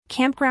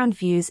Campground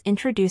Views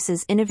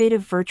introduces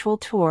innovative virtual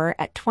tour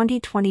at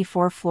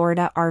 2024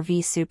 Florida RV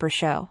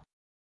SuperShow.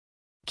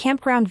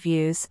 Campground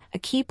Views, a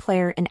key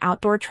player in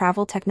outdoor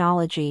travel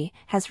technology,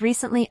 has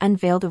recently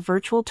unveiled a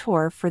virtual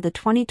tour for the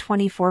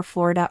 2024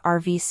 Florida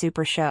RV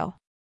SuperShow.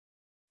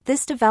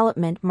 This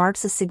development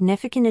marks a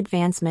significant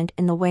advancement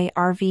in the way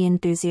RV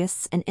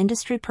enthusiasts and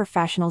industry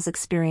professionals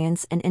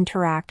experience and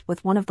interact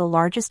with one of the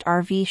largest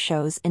RV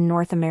shows in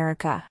North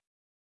America.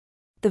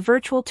 The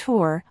virtual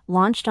tour,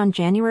 launched on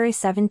January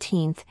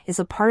 17, is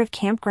a part of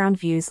Campground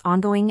View's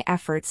ongoing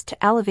efforts to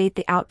elevate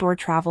the outdoor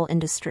travel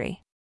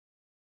industry.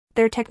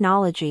 Their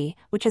technology,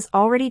 which has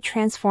already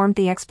transformed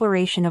the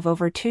exploration of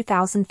over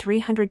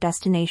 2,300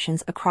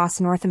 destinations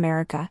across North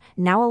America,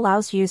 now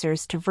allows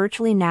users to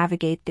virtually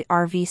navigate the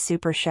RV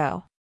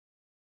SuperShow.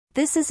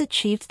 This is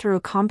achieved through a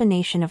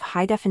combination of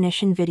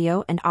high-definition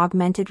video and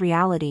augmented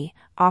reality,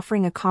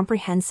 offering a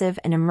comprehensive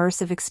and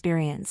immersive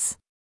experience.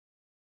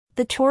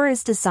 The tour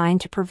is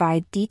designed to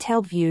provide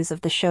detailed views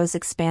of the show's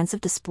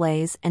expansive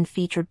displays and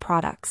featured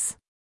products.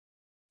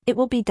 It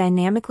will be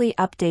dynamically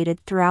updated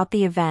throughout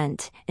the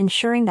event,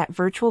 ensuring that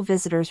virtual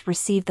visitors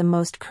receive the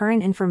most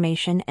current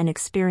information and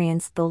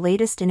experience the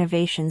latest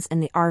innovations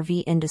in the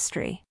RV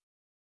industry.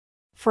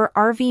 For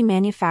RV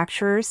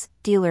manufacturers,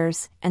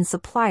 dealers, and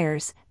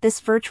suppliers,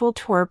 this virtual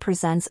tour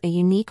presents a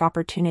unique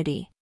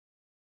opportunity.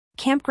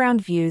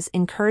 Campground Views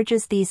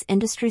encourages these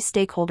industry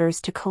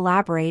stakeholders to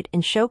collaborate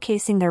in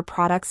showcasing their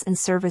products and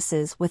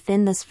services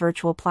within this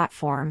virtual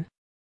platform.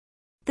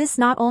 This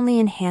not only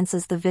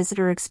enhances the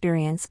visitor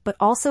experience but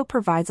also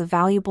provides a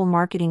valuable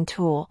marketing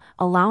tool,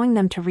 allowing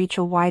them to reach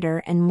a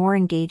wider and more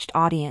engaged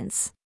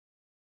audience.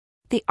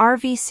 The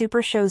RV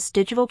SuperShow's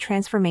digital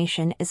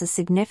transformation is a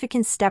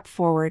significant step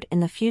forward in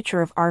the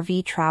future of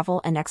RV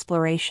travel and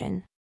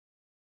exploration.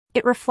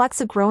 It reflects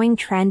a growing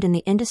trend in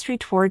the industry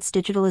towards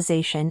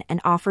digitalization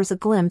and offers a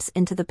glimpse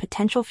into the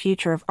potential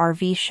future of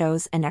RV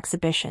shows and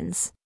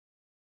exhibitions.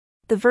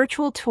 The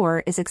virtual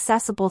tour is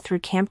accessible through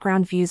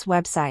Campground View's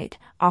website,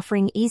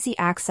 offering easy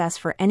access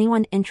for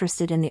anyone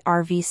interested in the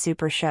RV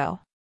SuperShow.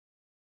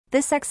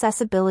 This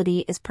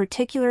accessibility is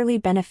particularly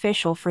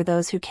beneficial for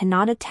those who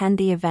cannot attend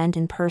the event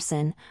in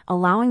person,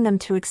 allowing them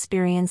to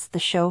experience the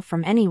show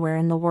from anywhere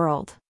in the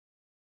world.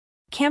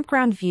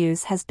 Campground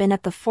Views has been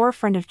at the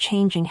forefront of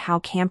changing how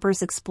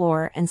campers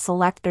explore and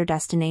select their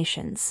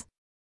destinations.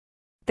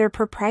 Their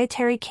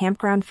proprietary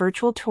campground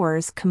virtual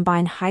tours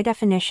combine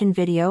high-definition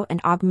video and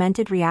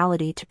augmented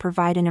reality to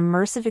provide an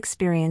immersive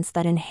experience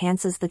that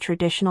enhances the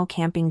traditional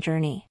camping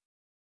journey.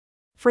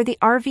 For the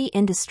RV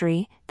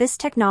industry, this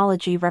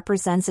technology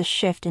represents a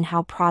shift in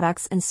how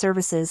products and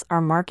services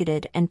are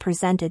marketed and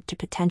presented to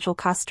potential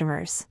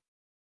customers.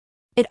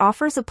 It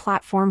offers a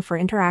platform for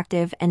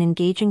interactive and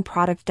engaging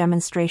product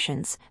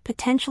demonstrations,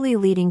 potentially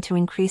leading to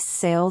increased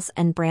sales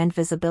and brand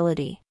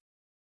visibility.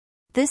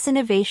 This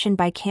innovation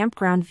by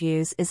Campground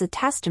Views is a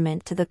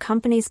testament to the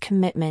company's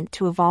commitment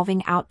to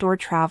evolving outdoor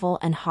travel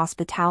and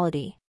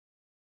hospitality.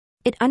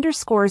 It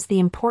underscores the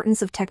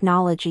importance of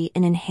technology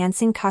in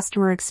enhancing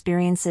customer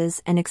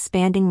experiences and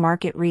expanding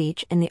market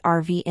reach in the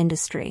RV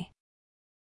industry.